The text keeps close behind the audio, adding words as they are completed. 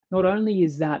not only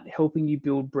is that helping you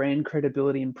build brand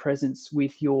credibility and presence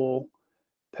with your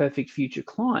perfect future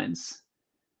clients,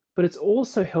 but it's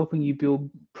also helping you build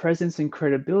presence and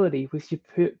credibility with your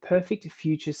perfect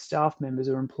future staff members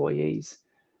or employees.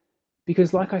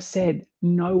 Because, like I said,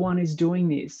 no one is doing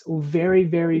this, or very,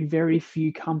 very, very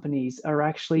few companies are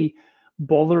actually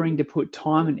bothering to put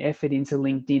time and effort into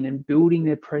LinkedIn and building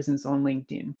their presence on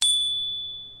LinkedIn.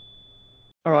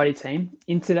 Alrighty, team.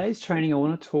 In today's training, I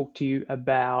want to talk to you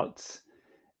about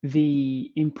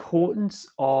the importance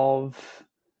of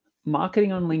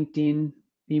marketing on LinkedIn,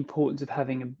 the importance of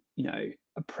having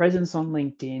a presence on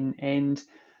LinkedIn, and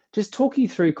just talk you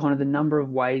through kind of the number of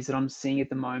ways that I'm seeing at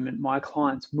the moment my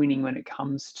clients winning when it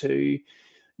comes to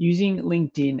using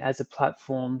LinkedIn as a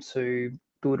platform to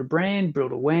build a brand,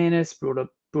 build awareness, build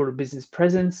a business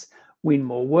presence, win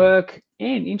more work,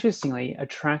 and interestingly,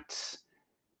 attract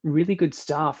really good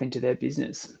staff into their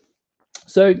business.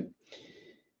 So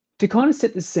to kind of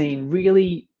set the scene,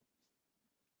 really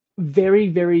very,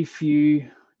 very few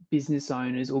business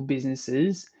owners or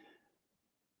businesses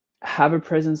have a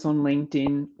presence on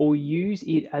LinkedIn or use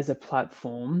it as a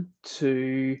platform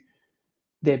to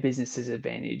their business's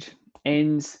advantage.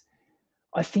 And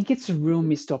I think it's a real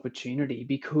missed opportunity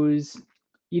because,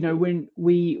 when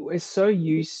we're so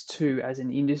used to, as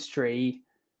an industry,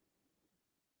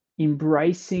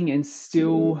 embracing and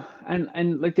still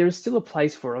and like there is still a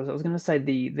place for it. I was going to say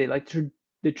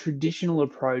the traditional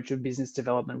approach of business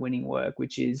development winning work,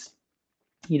 which is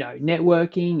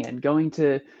networking and going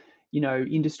to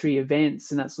industry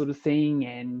events and that sort of thing,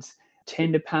 and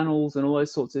tender panels and all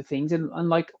those sorts of things, and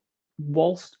like,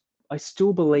 whilst I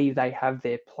still believe they have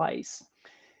their place,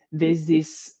 there's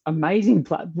this amazing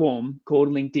platform called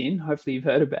LinkedIn, hopefully you've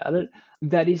heard about it,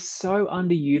 that is so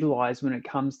underutilized when it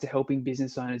comes to helping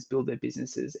business owners build their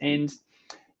businesses. And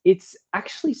it's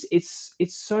actually it's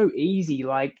so easy,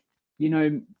 like,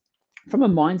 from a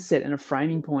mindset and a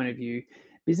framing point of view,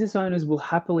 business owners will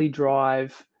happily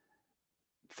drive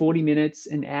 40 minutes,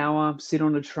 an hour, sit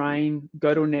on a train,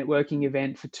 go to a networking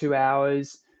event for 2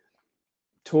 hours,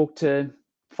 talk to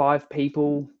 5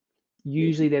 people.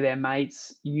 Usually they're their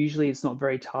mates. Usually it's not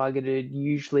very targeted.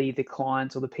 Usually the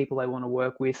clients or the people they want to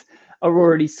work with are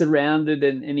already surrounded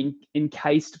and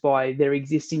encased by their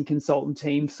existing consultant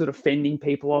team, sort of fending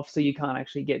people off so you can't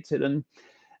actually get to them,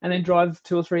 and then drive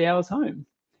 2 or 3 hours home.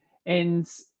 And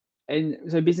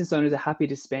so business owners are happy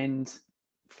to spend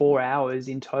 4 hours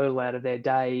in total out of their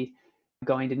day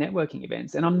going to networking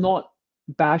events. And I'm not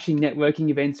bashing networking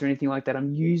events or anything like that.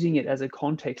 I'm using it as a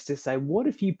context to say, what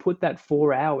if you put that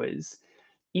 4 hours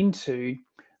into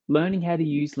learning how to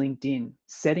use LinkedIn,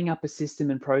 setting up a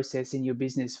system and process in your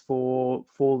business for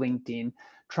LinkedIn,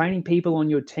 training people on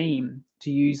your team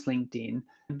to use LinkedIn,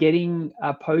 getting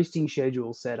a posting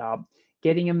schedule set up,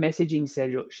 getting a messaging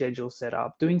schedule set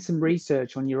up, doing some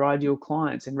research on your ideal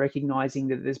clients, and recognizing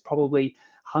that there's probably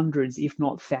hundreds, if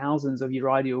not thousands, of your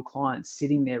ideal clients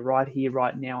sitting there right here,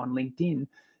 right now on LinkedIn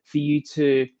for you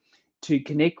to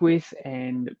connect with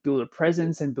and build a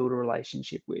presence and build a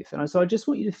relationship with. And so I just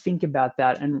want you to think about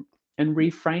that and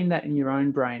reframe that in your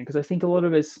own brain, because I think a lot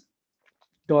of us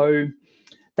go,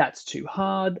 that's too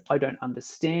hard, I don't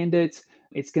understand it,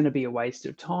 it's going to be a waste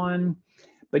of time.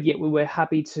 But yet we're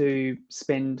happy to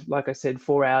spend, like I said,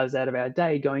 4 hours out of our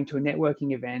day going to a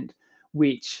networking event,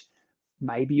 which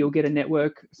maybe you'll get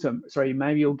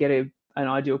maybe you'll get an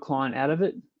ideal client out of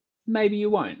it. Maybe you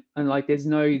won't. And like, there's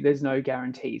no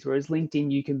guarantees. Whereas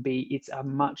LinkedIn, it's a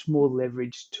much more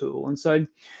leveraged tool. And so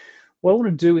what I want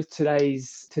to do with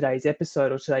today's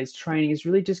episode or today's training is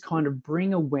really just kind of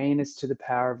bring awareness to the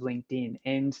power of LinkedIn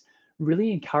and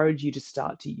really encourage you to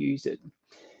start to use it.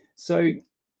 So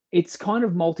it's kind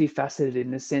of multifaceted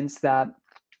in the sense that,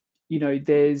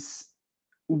 there's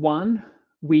one,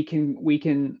 we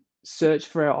can search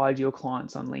for our ideal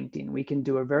clients on LinkedIn. We can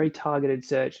do a very targeted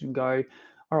search and go,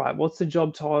 all right, what's the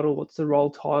job title? What's the role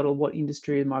title? What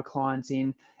industry are my clients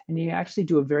in? And you actually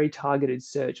do a very targeted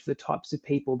search for the types of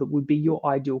people that would be your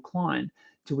ideal client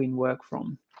to win work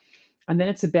from. And then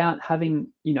it's about having,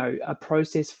 a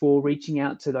process for reaching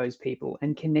out to those people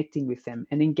and connecting with them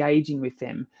and engaging with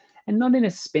them. And not in a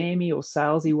spammy or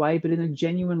salesy way, but in a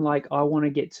genuine, like, I want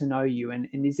to get to know you. And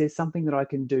is there something that I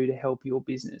can do to help your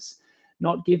business?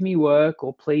 Not give me work,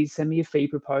 or please send me a fee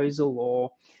proposal,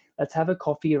 or let's have a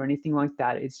coffee, or anything like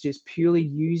that. It's just purely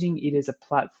using it as a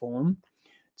platform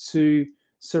to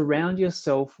surround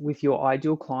yourself with your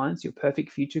ideal clients, your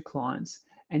perfect future clients,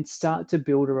 and start to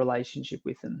build a relationship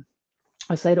with them.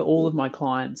 I say to all of my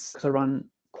clients, because I run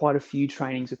quite a few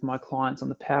trainings with my clients on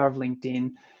the power of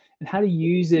LinkedIn and how to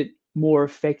use it more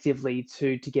effectively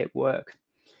to get work.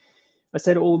 I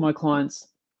say to all of my clients,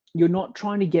 you're not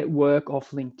trying to get work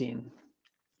off LinkedIn.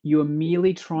 You are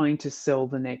merely trying to sell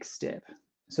the next step.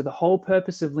 So the whole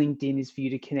purpose of LinkedIn is for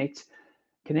you to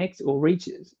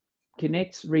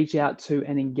reach out to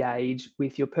and engage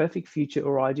with your perfect future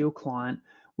or ideal client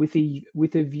with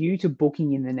a view to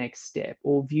booking in the next step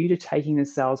or view to taking the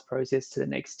sales process to the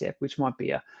next step, which might be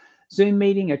a Zoom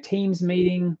meeting, a Teams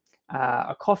meeting,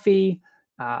 a coffee,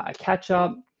 a catch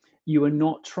up. You are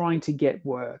not trying to get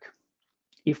work.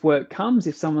 If work comes,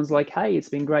 if someone's like, hey, it's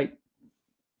been great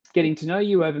getting to know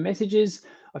you over messages.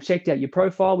 I've checked out your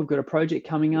profile. We've got a project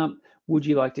coming up. Would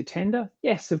you like to tender?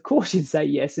 Yes, of course you'd say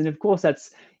yes. And of course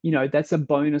that's a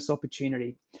bonus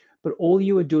opportunity. But all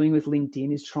you are doing with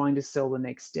LinkedIn is trying to sell the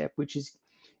next step, which is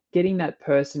getting that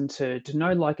person to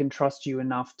know, like, and trust you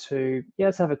enough to, yeah,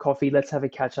 let's have a coffee, let's have a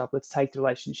catch up, let's take the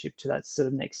relationship to that sort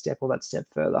of next step or that step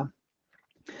further.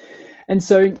 And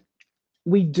so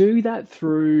we do that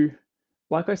through,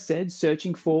 like I said,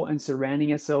 searching for and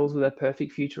surrounding ourselves with our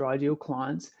perfect future ideal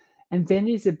clients. And then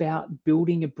it's about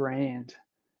building a brand.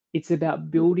 It's about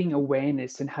building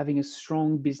awareness and having a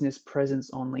strong business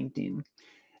presence on LinkedIn.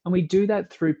 And we do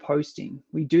that through posting.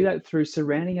 We do that through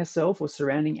surrounding ourselves or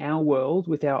surrounding our world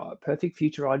with our perfect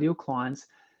future ideal clients.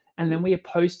 And then we are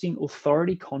posting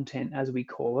authority content, as we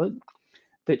call it,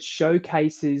 that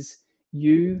showcases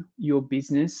you, your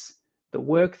business, the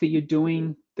work that you're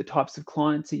doing, the types of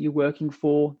clients that you're working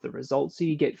for, the results that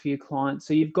you get for your clients.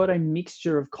 So you've got a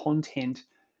mixture of content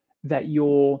that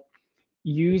you're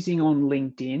using on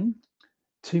LinkedIn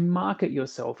to market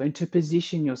yourself and to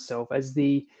position yourself as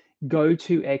the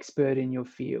go-to expert in your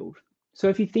field. So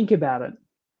if you think about it,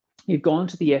 you've gone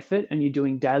to the effort and you're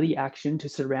doing daily action to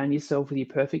surround yourself with your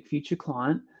perfect future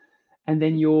client. And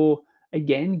then you're,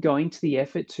 again, going to the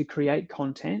effort to create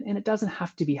content. And it doesn't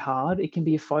have to be hard. It can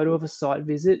be a photo of a site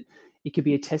visit. It could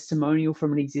be a testimonial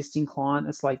from an existing client.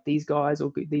 It's like, these guys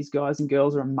and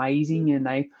girls are amazing, and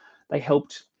they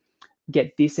helped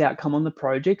get this outcome on the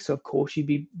project. So of course you'd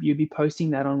be posting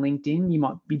that on LinkedIn. You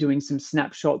might be doing some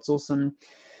snapshots or some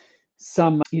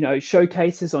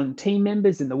showcases on team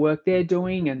members and the work they're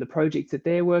doing and the projects that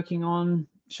they're working on.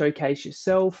 Showcase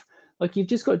yourself. Like, you've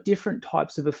just got different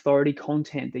types of authority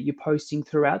content that you're posting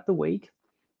throughout the week,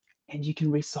 and you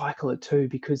can recycle it too,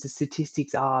 because the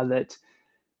statistics are that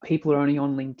people are only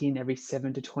on LinkedIn every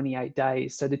 7 to 28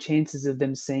 days. So the chances of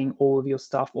them seeing all of your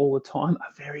stuff all the time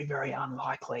are very, very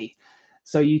unlikely.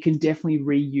 So you can definitely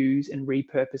reuse and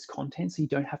repurpose content so you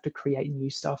don't have to create new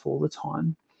stuff all the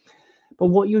time. But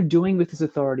what you're doing with this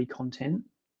authority content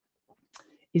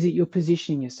is that you're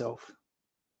positioning yourself.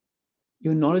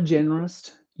 You're not a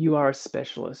generalist, you are a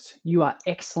specialist. You are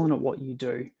excellent at what you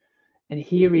do. And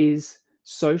here is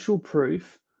social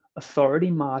proof, authority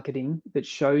marketing that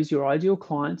shows your ideal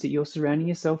clients that you're surrounding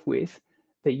yourself with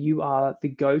that you are the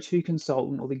go-to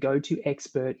consultant or the go-to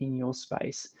expert in your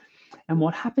space. And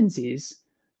what happens is,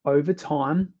 over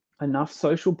time, enough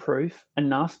social proof,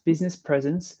 enough business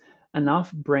presence,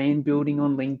 enough brand building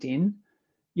on LinkedIn,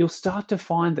 you'll start to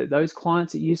find that those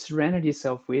clients that you surrounded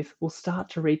yourself with will start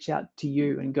to reach out to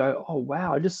you and go, oh,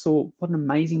 wow, I just saw what an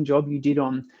amazing job you did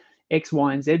on X,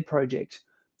 Y, and Z project.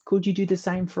 Could you do the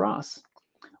same for us?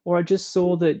 Or I just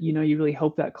saw that, you really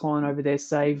helped that client over there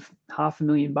save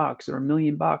 $500,000 or $1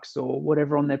 million or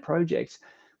whatever on their project.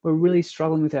 We're really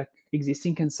struggling with our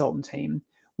existing consultant team.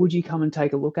 Would you come and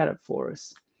take a look at it for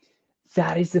us?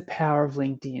 That is the power of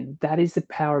LinkedIn. That is the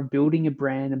power of building a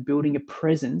brand and building a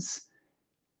presence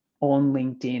on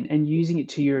LinkedIn and using it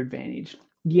to your advantage.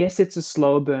 Yes, it's a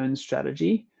slower burn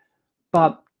strategy,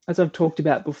 but as I've talked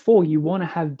about before, you want to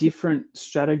have different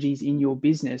strategies in your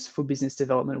business for business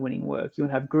development winning work. You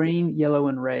want to have green, yellow,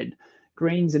 and red.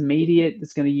 Green's immediate,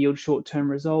 it's going to yield short-term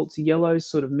results. Yellow's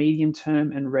sort of medium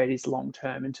term, and red is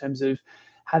long-term in terms of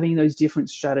having those different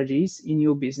strategies in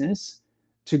your business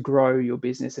to grow your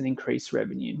business and increase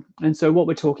revenue. And so what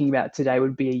we're talking about today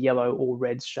would be a yellow or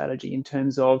red strategy in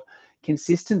terms of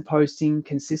consistent posting,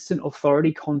 consistent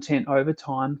authority content over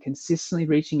time, consistently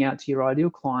reaching out to your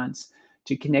ideal clients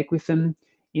to connect with them,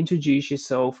 introduce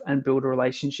yourself, and build a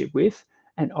relationship with.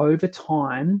 And over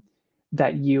time,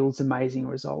 that yields amazing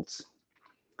results.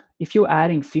 If you're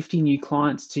adding 50 new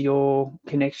clients to your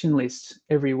connection list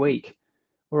every week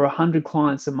or 100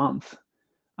 clients a month,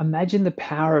 imagine the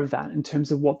power of that in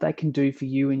terms of what that can do for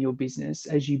you and your business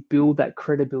as you build that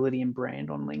credibility and brand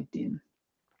on LinkedIn.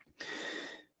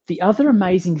 The other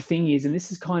amazing thing is, and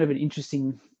this is kind of an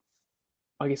interesting,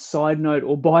 I guess, side note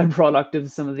or byproduct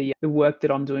of some of the work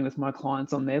that I'm doing with my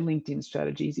clients on their LinkedIn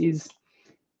strategies is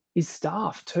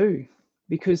staff too,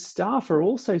 because staff are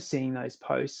also seeing those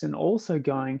posts and also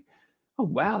going, oh,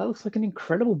 wow, that looks like an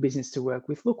incredible business to work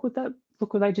with. Look what that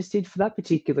look what they just did for that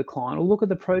particular client, or look at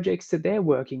the projects that they're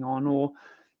working on, or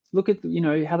look at,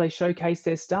 how they showcase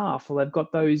their staff, or they've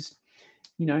got those,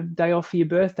 day off for your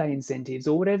birthday incentives,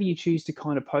 or whatever you choose to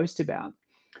kind of post about.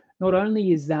 Not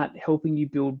only is that helping you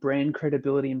build brand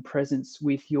credibility and presence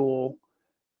with your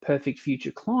perfect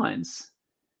future clients,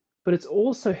 but it's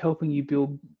also helping you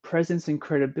build presence and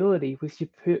credibility with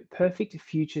your perfect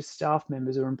future staff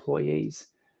members or employees.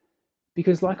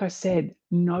 Because like I said,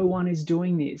 no one is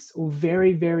doing this, or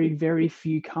very, very, very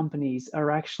few companies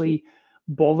are actually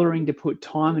bothering to put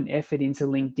time and effort into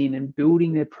LinkedIn and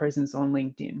building their presence on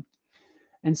LinkedIn.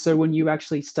 And so when you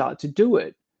actually start to do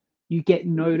it, you get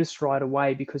noticed right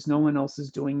away because no one else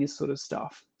is doing this sort of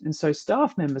stuff. And so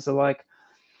staff members are like,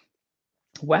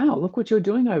 wow, look what you're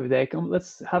doing over there.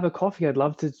 Let's have a coffee. I'd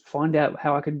love to find out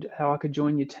how I could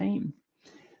join your team.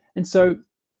 And so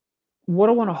what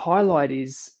I want to highlight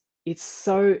is it's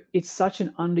such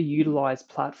an underutilized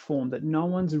platform that no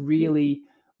one's really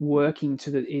working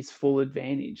to its full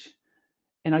advantage.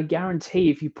 And I guarantee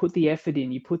if you put the effort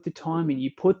in, you put the time in, you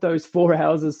put those 4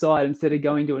 hours aside instead of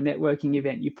going to a networking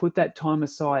event, you put that time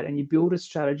aside and you build a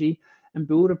strategy and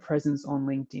build a presence on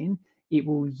LinkedIn, it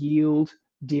will yield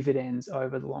dividends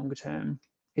over the longer term.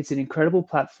 It's an incredible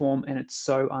platform and it's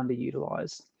so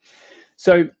underutilized.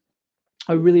 So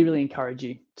I really, really encourage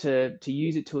you to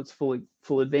use it to its full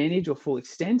advantage or full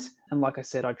extent. And like I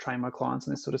said, I train my clients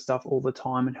on this sort of stuff all the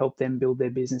time and help them build their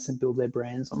business and build their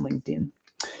brands on LinkedIn.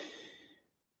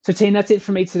 So team, that's it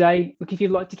for me today. Look, if you'd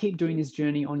like to keep doing this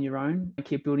journey on your own,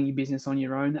 keep building your business on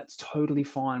your own, that's totally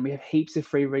fine. We have heaps of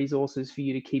free resources for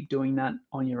you to keep doing that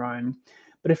on your own.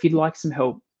 But if you'd like some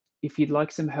help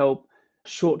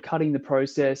shortcutting the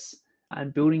process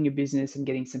and building your business and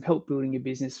getting some help building your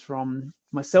business from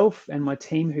myself and my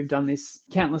team who've done this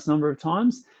countless number of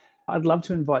times, I'd love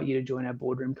to invite you to join our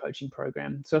Boardroom coaching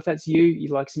program. So if that's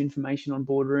you'd like some information on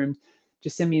Boardroom,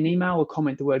 just send me an email or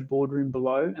comment the word Boardroom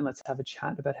below and let's have a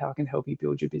chat about how I can help you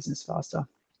build your business faster.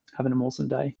 Have an awesome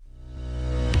day.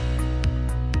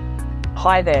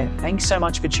 Hi there. Thanks so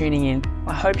much for tuning in.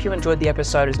 I hope you enjoyed the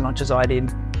episode as much as I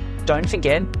did. Don't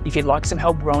forget, if you'd like some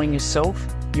help growing yourself,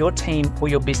 your team, or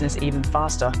your business even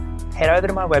faster, head over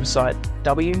to my website,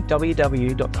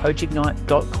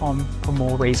 www.coachignite.com for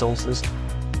more resources,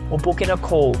 or book in a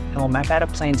call and we'll map out a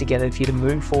plan together for you to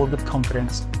move forward with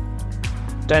confidence.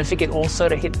 Don't forget also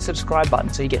to hit the subscribe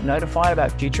button so you get notified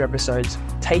about future episodes.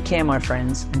 Take care, my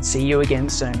friends, and see you again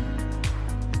soon.